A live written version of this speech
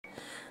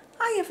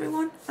Hi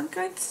everyone, I'm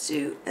going to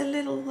do a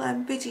little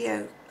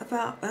video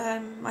about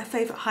my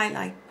favourite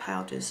highlight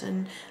powders,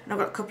 and I've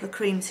got a couple of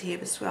creams here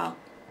as well.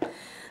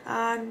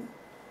 I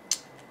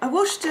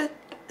watched a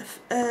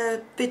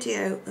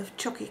video of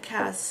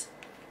chocckykaz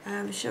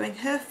showing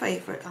her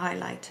favourite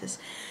highlighters,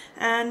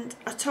 and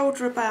I told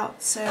her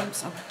about, sorry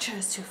my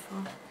chair's too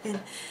far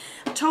in,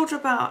 I told her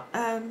about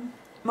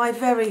my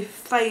very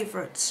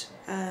favourite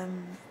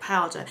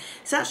powder.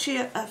 It's actually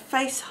a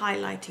face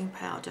highlighting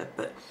powder,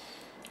 but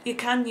you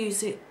can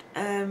use it,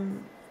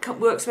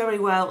 works very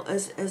well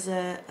as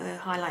a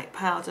highlight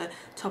powder,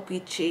 top of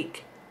your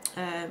cheek,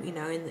 you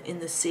know, in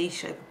the C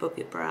shape above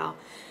your brow,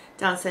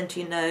 down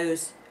centre your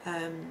nose,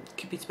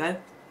 cupid's bow.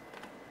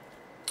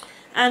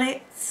 And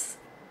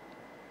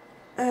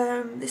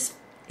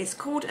it's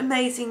called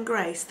Amazing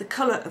Grace, the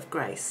colour of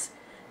grace,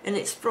 and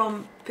it's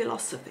from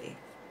Philosophy,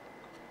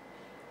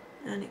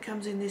 and it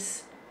comes in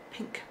this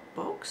pink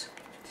box.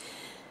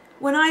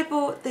 When I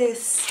bought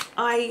this,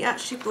 I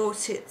actually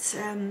bought it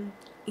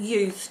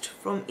used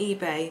from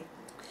eBay,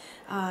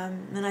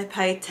 and I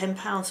paid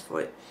 £10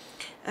 for it.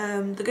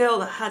 The girl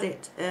that had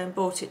it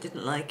bought it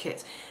didn't like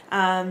it,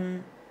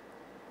 and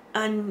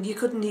you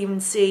couldn't even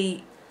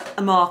see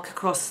a mark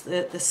across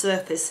the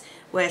surface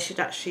where she'd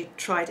actually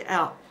tried it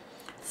out.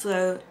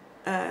 So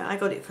I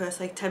got it for,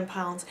 say,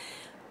 £10.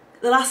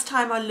 The last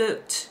time I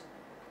looked,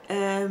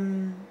 I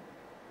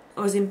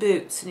was in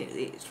Boots, and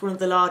it's one of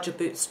the larger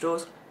Boots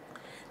stores.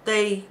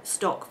 They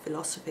stock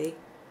Philosophy,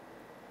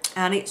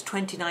 and it's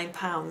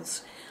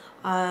 £29.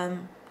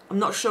 I'm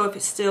not sure if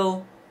it's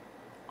still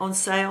on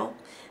sale,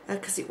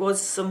 because it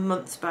was some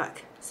months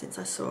back since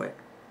I saw it.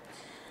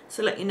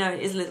 So let you know,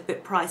 it is a little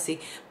bit pricey,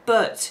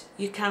 but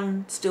you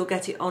can still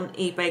get it on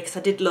eBay, because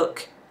I did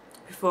look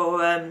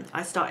before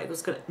I started.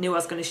 Knew I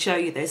was going to show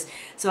you this,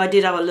 so I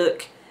did have a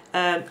look.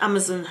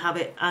 Amazon have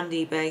it and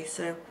eBay,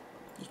 so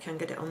you can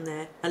get it on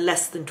there, and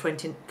less than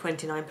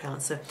 £29.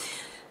 So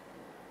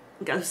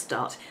go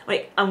start.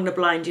 Wait, I'm going to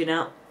blind you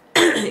now.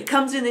 It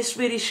comes in this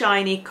really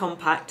shiny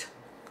compact,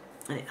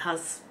 and it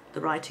has the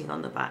writing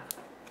on the back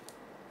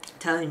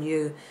telling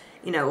you,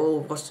 you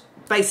know,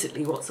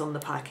 basically what's on the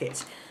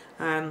packet.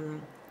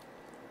 And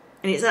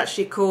it's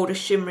actually called a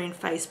shimmering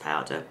face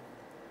powder.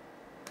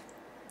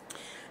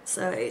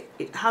 So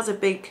it has a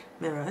big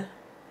mirror,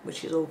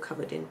 which is all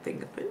covered in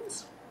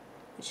fingerprints,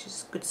 which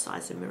is a good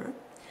size of mirror.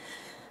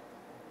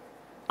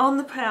 On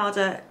the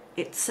powder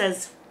it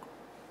says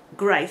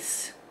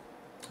Grace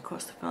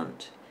across the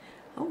front.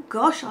 Oh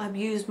gosh, I've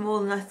used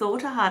more than I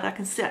thought I had. I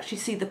can actually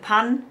see the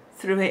pan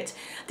through it.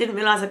 Didn't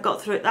realise I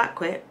got through it that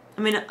quick.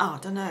 I mean, I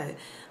don't know.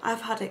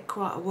 I've had it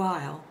quite a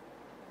while.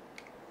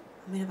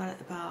 I mean, I've had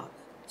it about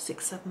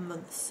 6-7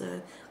 months.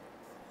 So,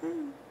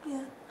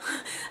 yeah,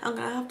 I'm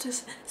gonna have to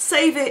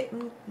save it.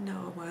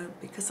 No, I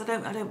won't, because I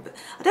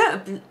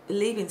don't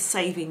believe in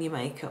saving your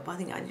makeup. I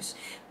think I just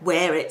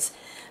wear it.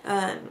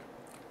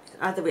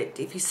 Either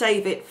if you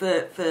save it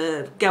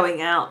for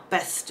going out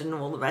best and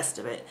all the rest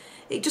of it,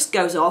 it just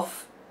goes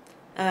off,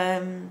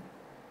 and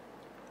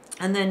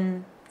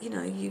then, you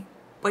know, you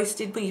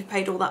wasted, well, you've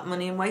paid all that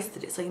money and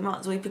wasted it, so you might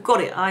as well, if you've got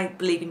it, I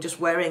believe in just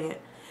wearing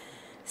it.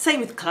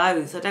 Same with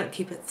clothes, I don't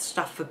keep it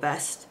stuff for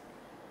best,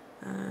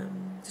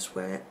 just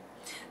wear it.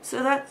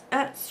 So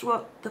that's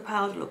what the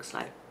powder looks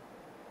like.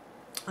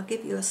 I'll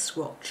give you a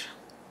swatch.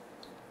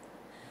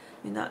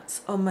 I mean, that's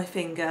on my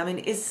finger. I mean,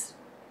 it is,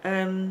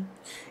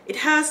 it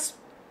has,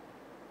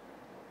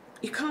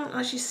 you can't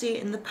actually see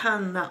it in the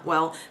pan that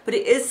well, but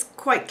it is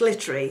quite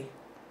glittery,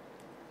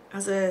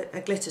 has a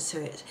glitter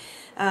to it.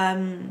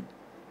 And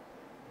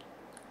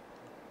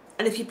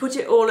if you put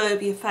it all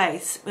over your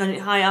face,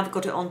 and I have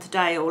got it on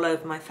today all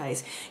over my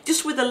face,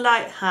 just with a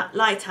light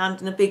hand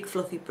and a big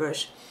fluffy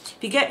brush,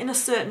 if you get in a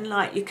certain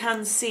light, you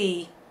can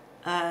see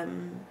the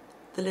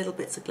little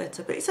bits of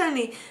glitter, but it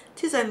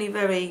is only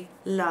very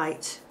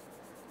light,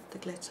 the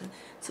glitter.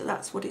 So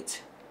that's what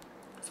it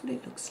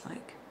looks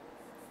like.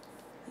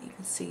 You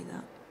can see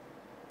that.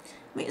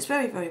 I mean, it's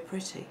very, very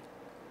pretty.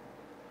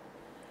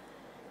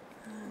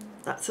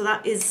 So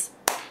that is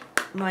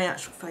my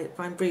actual favourite,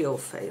 my real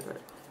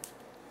favourite.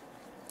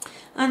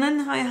 And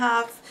then I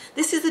have,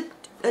 this is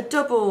a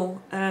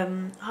double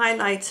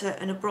highlighter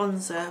and a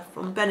bronzer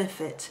from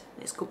Benefit.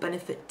 It's called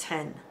Benefit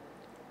 10.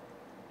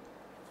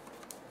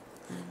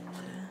 And,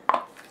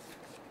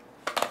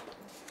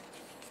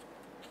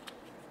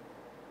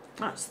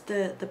 that's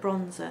the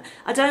bronzer.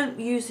 I don't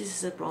use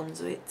this as a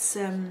bronzer.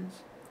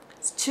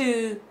 It's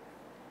too,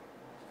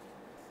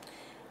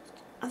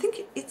 I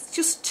think it's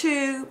just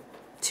too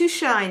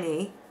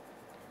shiny.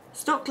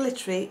 It's not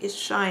glittery, it's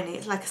shiny.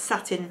 It's like a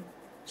satin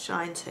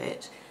shine to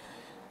it,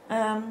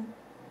 and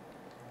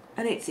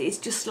it's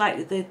just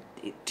like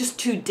just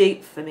too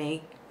deep for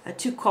me,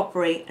 too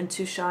coppery and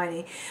too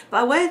shiny.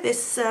 But I wear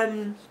this,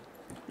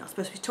 not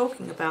supposed to be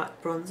talking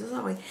about bronzers,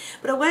 are we?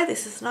 But I wear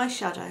this as an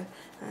eyeshadow,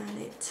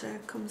 and it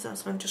comes out,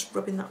 so I'm just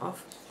rubbing that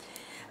off.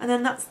 And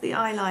then that's the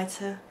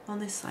highlighter on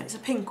this side. It's a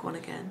pink one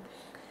again,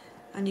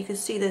 and you can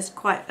see there's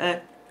quite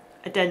a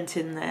dent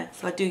in there,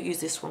 so I do use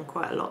this one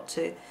quite a lot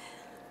too.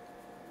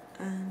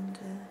 And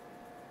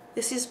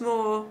This is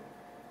more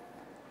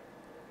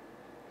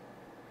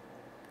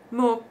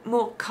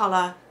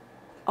colour,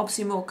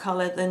 obviously more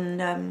colour than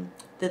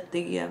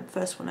the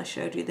first one I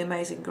showed you, the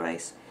Amazing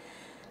Grace,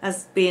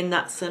 as being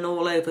that's an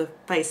all over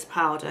face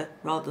powder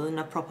rather than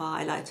a proper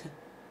highlighter.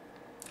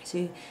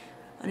 See,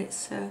 and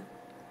it's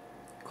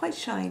quite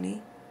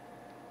shiny,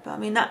 but I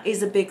mean that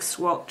is a big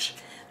swatch.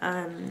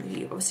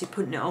 You're obviously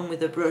putting it on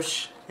with a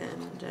brush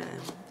and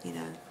you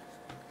know,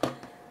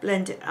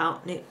 blend it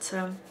out, and it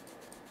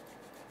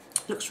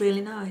looks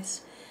really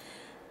nice.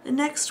 The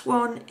next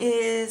one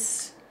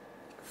is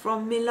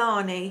from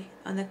Milani,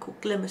 and they're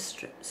called Glimmer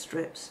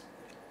Strips.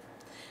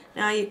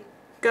 Now you're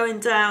going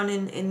down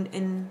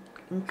in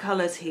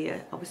colours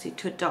here, obviously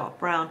to a dark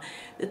brown.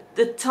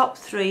 The top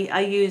three I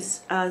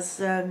use as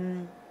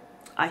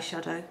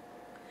eyeshadow.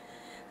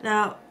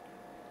 Now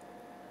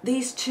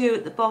these two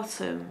at the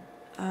bottom,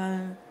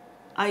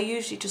 I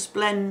usually just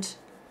blend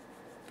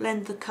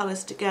the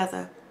colours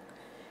together,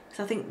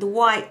 because I think the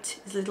white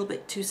is a little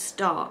bit too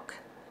stark,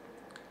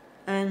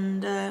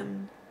 and I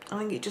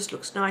think it just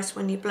looks nice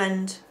when you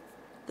blend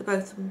the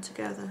both of them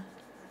together.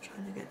 I'm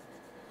trying to get,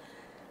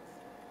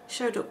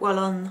 showed up well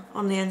on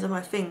the end of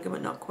my finger,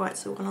 but not quite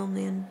so well on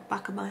the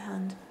back of my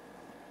hand.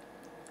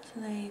 So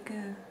there you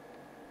go.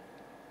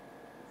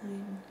 I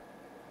mean,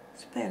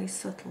 it's fairly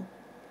subtle,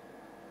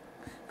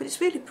 but it's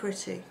really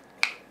pretty.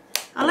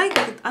 I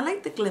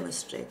like the glimmer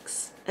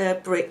sticks,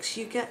 bricks.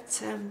 You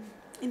get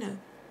you know,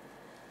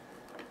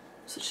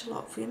 such a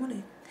lot for your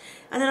money.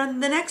 And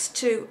then the next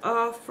two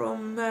are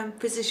from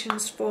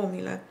Physicians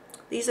Formula.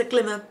 These are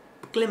glimmer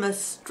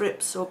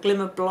strips or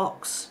glimmer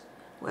blocks,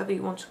 whatever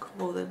you want to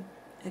call them.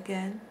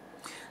 Again,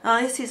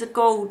 this is a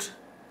gold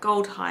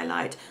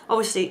highlight.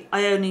 Obviously,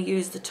 I only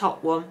use the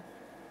top one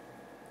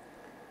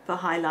for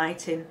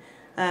highlighting.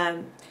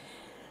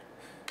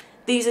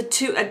 These are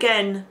too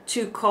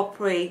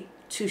coppery,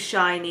 too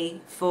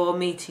shiny for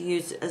me to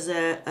use as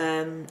a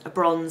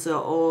bronzer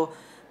or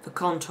for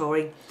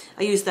contouring.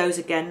 I use those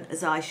again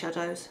as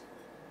eyeshadows.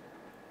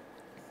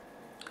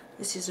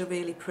 This is a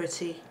really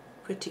pretty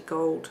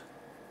gold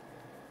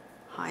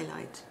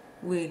highlight.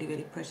 Really,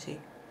 really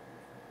pretty.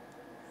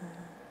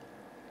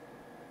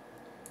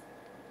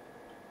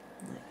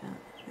 Like that,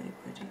 it's really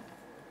pretty.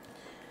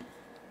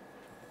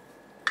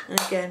 And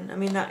again, I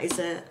mean that is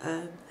a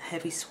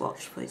heavy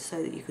swatch for it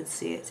so that you can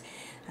see it.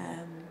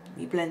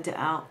 You blend it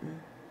out,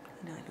 and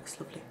you know, it looks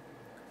lovely.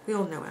 We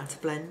all know how to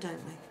blend,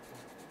 don't we?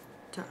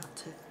 Don't have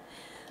to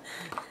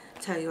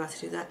tell you how to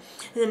do that.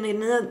 And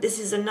then this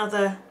is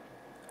another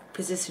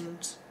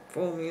Physicians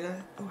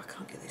Formula. Oh, I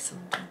can't get this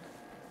undone.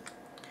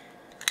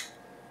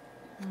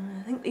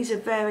 I think these are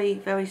very,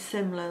 very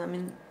similar. I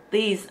mean,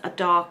 these are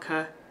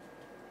darker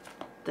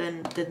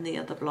than the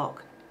other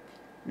block,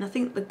 and I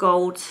think the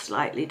gold's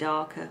slightly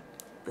darker,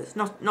 but it's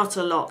not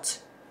a lot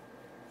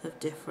of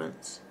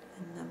difference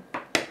in them.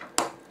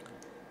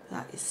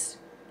 They're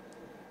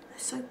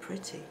so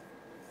pretty.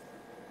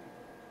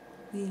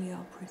 Really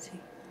are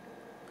pretty.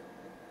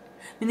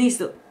 I mean,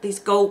 these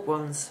gold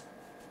ones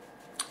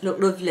look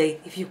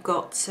lovely if you've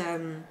got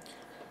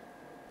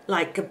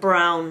like a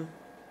browns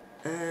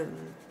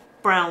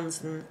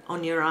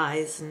on your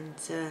eyes, and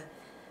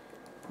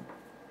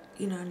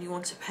you know, and you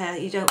want to pair.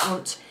 You don't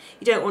want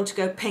to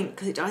go pink,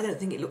 because I don't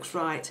think it looks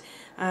right.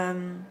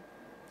 And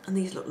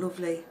these look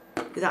lovely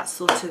with that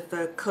sort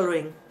of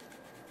colouring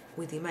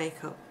with your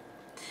makeup.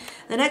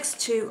 The next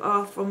two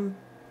are from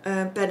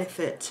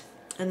Benefit,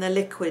 and they're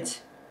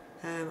liquid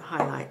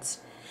highlights.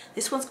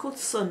 This one's called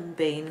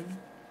Sunbeam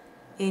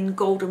in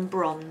golden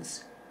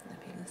bronze. I don't know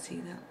if you can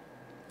see that.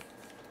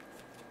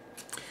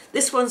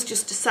 This one's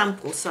just a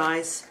sample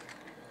size,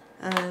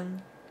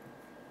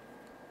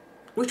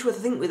 which I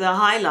think with a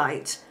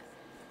highlight,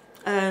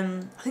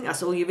 I think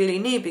that's all you really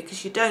need,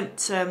 because you don't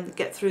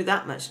get through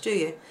that much, do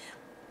you?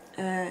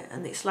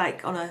 And it's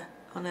like on a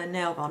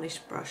nail varnish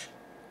brush.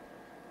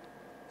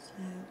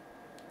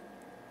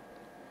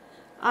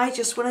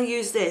 So when I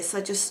use this,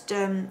 I just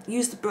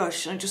use the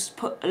brush and I just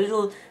put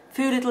a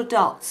few little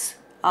dots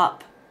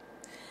up,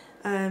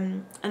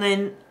 and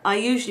then I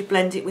usually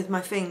blend it with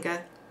my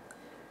finger.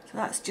 So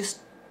that's just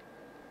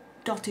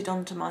dotted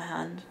onto my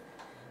hand,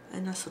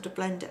 and I sort of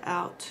blend it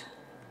out,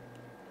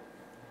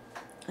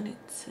 and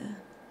it's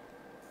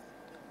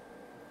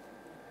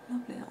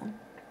lovely, that one.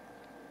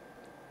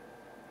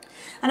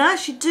 And I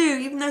actually do,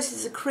 even though this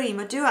is a cream,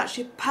 I do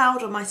actually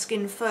powder my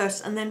skin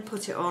first and then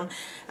put it on,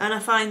 and I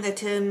find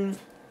that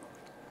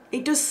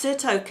it does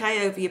sit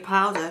okay over your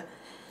powder.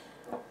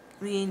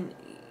 I mean,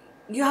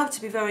 you have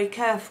to be very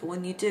careful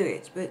when you do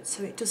it, but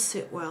so it does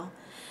sit well.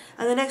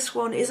 And the next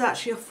one is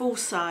actually a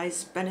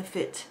full-size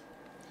Benefit,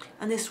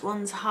 and this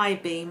one's High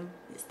Beam.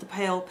 It's the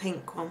pale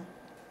pink one,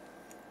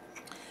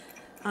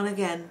 and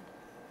again,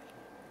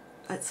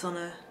 it's on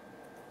a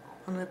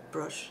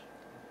brush.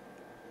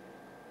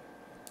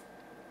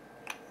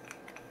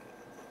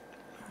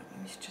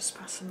 Let's just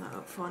fasten that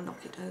up before I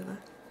knock it over,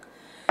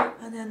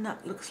 and then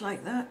that looks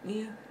like that.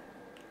 You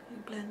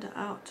blend it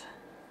out.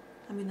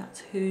 I mean,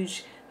 that's a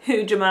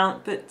huge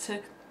amount, but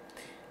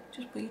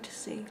just for you to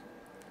see,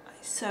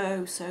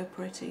 So, so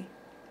pretty.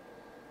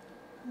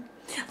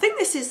 I think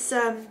this is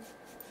the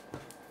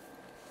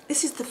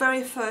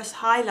very first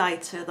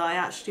highlighter that I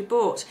actually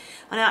bought,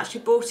 and I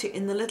actually bought it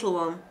in the little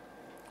one,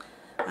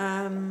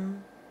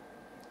 and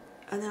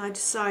then I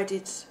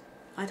decided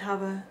I'd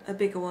have a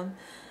bigger one.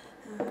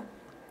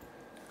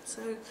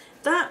 So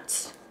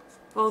that,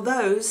 or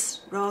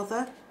those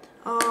rather,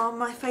 are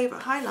my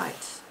favourite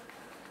highlights.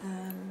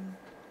 And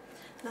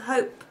I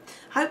hope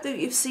that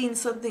you've seen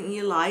something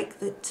you like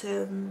that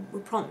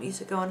will prompt you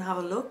to go and have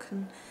a look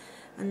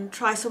and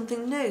try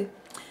something new.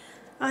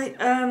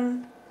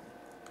 I'll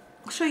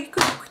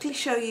quickly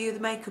show you the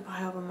makeup I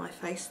have on my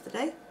face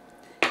today.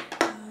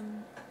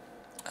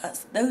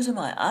 Those are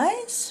my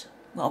eyes.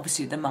 Well,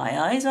 obviously they're my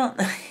eyes, aren't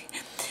they?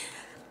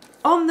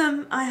 On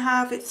them I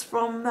have, it's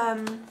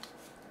from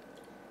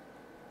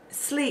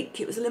Sleek.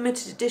 It was a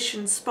limited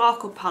edition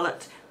sparkle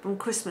palette from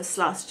Christmas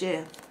last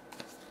year.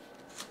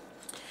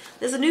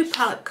 There's a new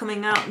palette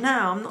coming out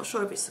now. I'm not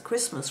sure if it's the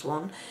Christmas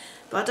one,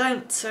 but I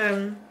don't,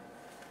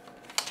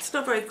 it's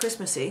not very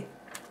Christmassy.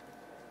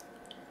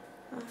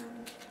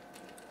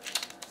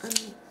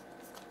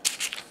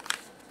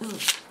 I'll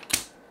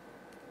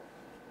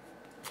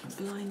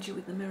blind you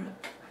with the mirror.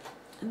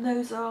 And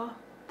those are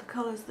the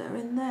colours that are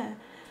in there.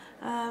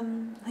 I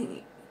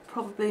think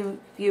probably if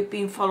you've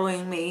been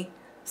following me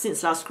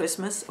since last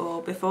Christmas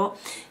or before,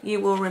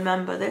 you will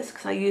remember this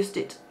because I used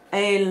it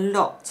a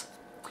lot.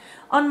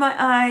 On my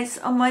eyes,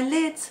 on my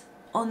lid,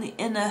 on the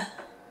inner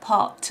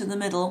part to the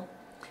middle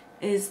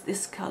is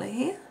this colour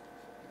here,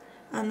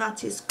 and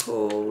that is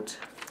called,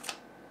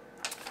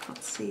 I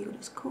can't see what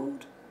it's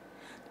called,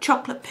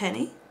 Chocolate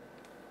Penny.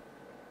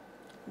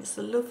 It's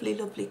a lovely,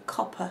 lovely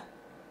copper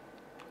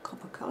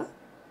colour.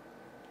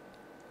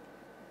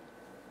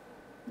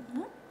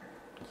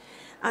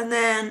 And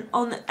then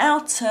on the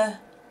outer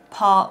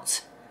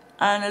part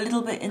and a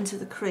little bit into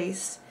the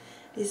crease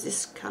is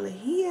this colour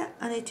here,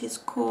 and it is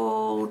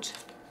called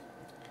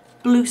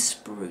Blue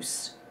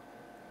Spruce.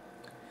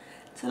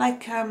 So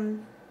like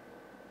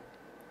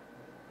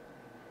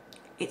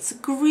it's a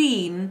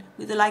green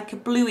with like a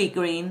bluey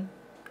green,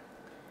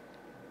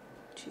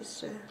 which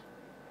is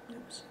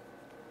oops,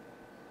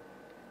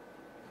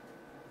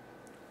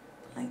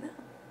 like that.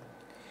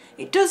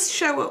 It does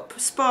show up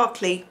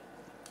sparkly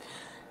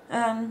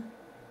in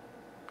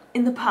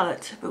the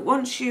palette, but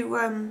once you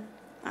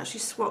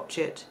actually swatch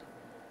it,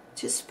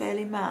 it's just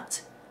fairly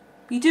matte.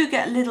 You do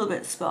get a little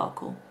bit of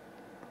sparkle.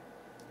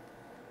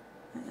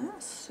 Like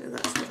that. So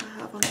that's what I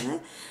have on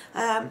there.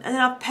 And then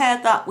I've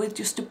paired that with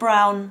just a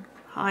brown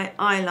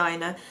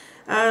eyeliner.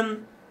 I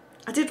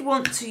did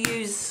want to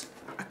use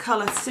a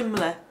colour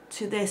similar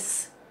to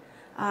this,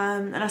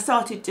 and I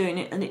started doing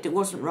it, and it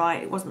wasn't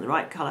right. It wasn't the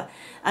right colour,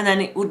 and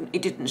then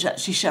it didn't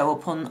actually show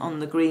up on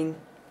the green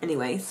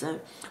anyway. So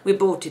we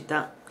aborted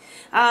that.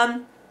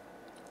 I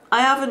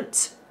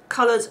haven't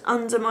coloured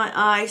under my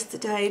eyes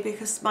today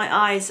because my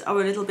eyes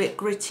are a little bit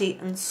gritty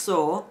and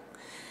sore,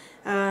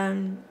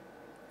 and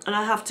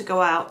I have to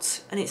go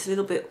out and it's a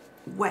little bit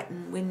wet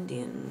and windy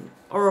and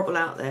horrible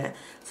out there,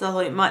 so I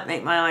thought it might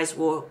make my eyes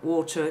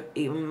water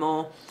even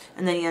more,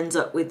 and then you end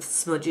up with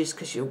smudges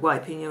because you're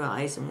wiping your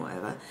eyes and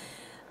whatever.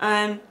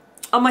 On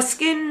my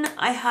skin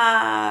I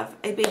have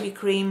a BB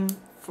cream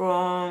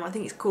from, I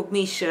think it's called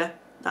Misha.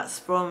 That's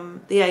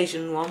from the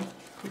Asian one.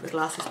 Put the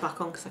glasses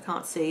back on because I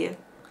can't see you.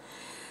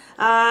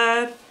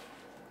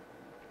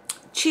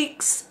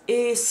 Cheeks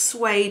is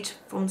Suede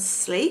from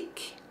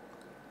Sleek.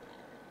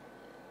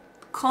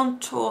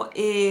 Contour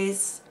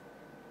is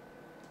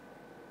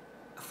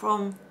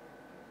from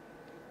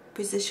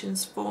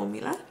Physicians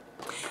Formula.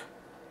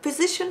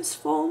 Physicians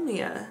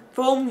Formula,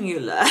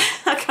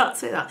 I can't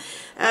say that,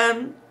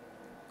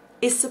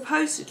 is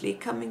supposedly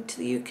coming to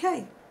the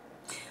UK.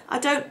 I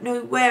don't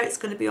know where it's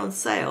going to be on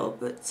sale,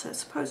 but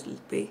supposedly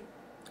it'll be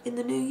in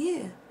the new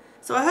year.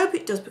 So I hope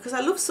it does, because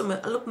I love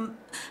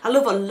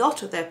a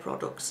lot of their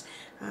products.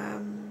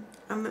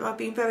 I've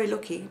been very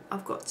lucky.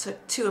 I've got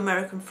 2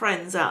 American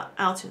friends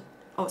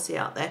obviously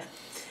out there,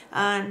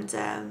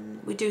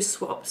 and we do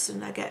swaps,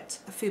 and I get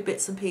a few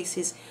bits and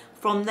pieces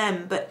from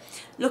them. But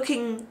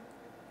looking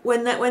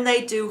when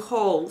they do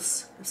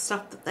hauls of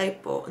stuff that they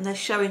bought and they're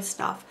showing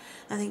stuff,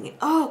 I'm thinking,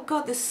 oh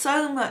God, there's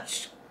so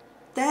much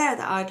there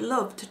that I'd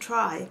love to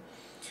try.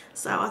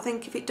 So I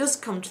think if it does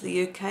come to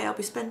the UK, I'll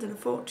be spending a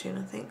fortune,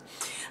 I think.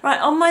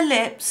 Right, on my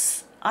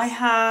lips, I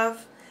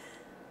have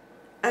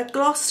a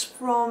gloss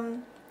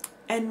from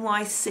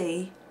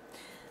NYC.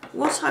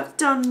 What I've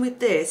done with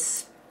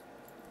this,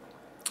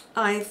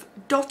 I've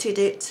dotted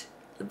it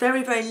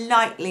very, very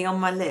lightly on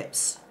my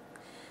lips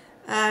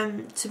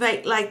to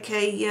make like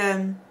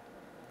a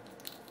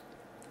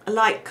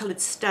light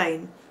coloured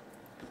stain.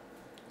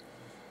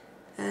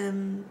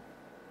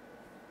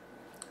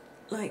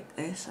 Like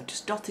this. I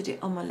just dotted it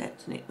on my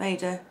lips, and it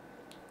made a,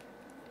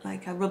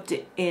 like I rubbed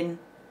it in,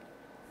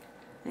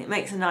 and it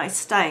makes a nice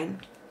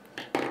stain.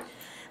 And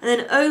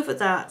then over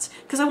that,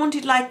 because I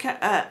wanted like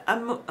a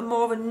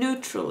more of a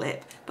neutral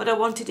lip, but I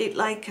wanted it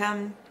like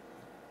a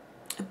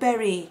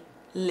berry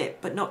lip,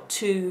 but not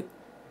too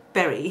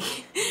berry.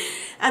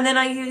 And then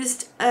I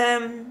used,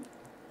 I'm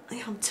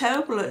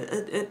terrible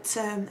at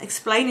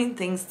explaining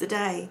things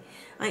today.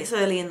 It's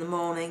early in the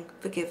morning,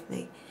 forgive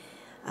me.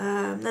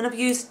 Then I've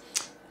used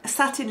a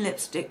satin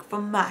lipstick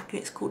from MAC, and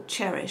it's called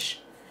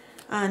Cherish.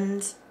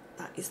 And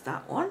that is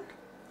that one.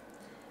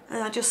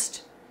 And I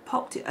just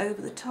popped it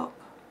over the top.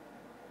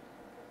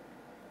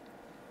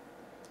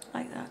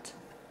 Like that.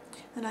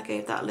 Then I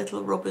gave that a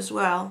little rub as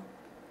well.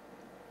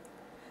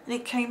 And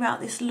it came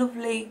out this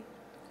lovely,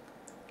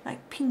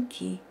 like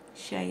pinky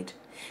shade.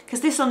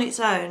 Because this on its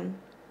own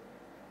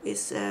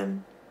is, I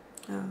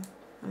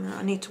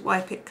need to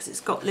wipe it because it's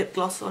got lip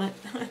gloss on it.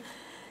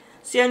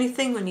 It's the only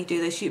thing when you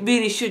do this. You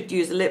really should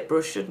use a lip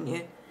brush, shouldn't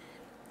you?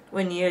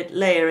 When you're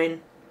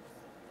layering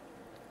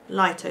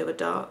light over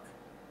dark.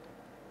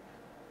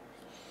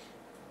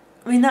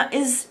 I mean, that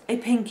is a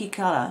pinky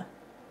colour,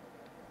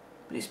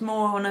 but it's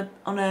more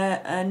on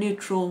a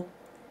neutral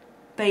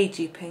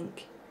beigey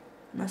pink,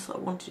 and that's what I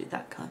wanted it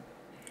that colour.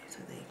 So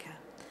there you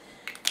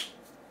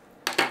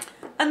go.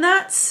 And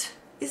that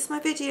is my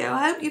video.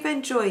 I hope you've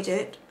enjoyed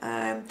it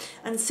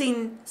and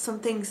seen some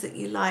things that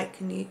you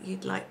like and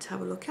you'd like to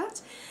have a look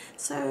at.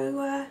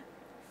 So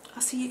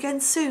I'll see you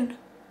again soon.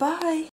 Bye.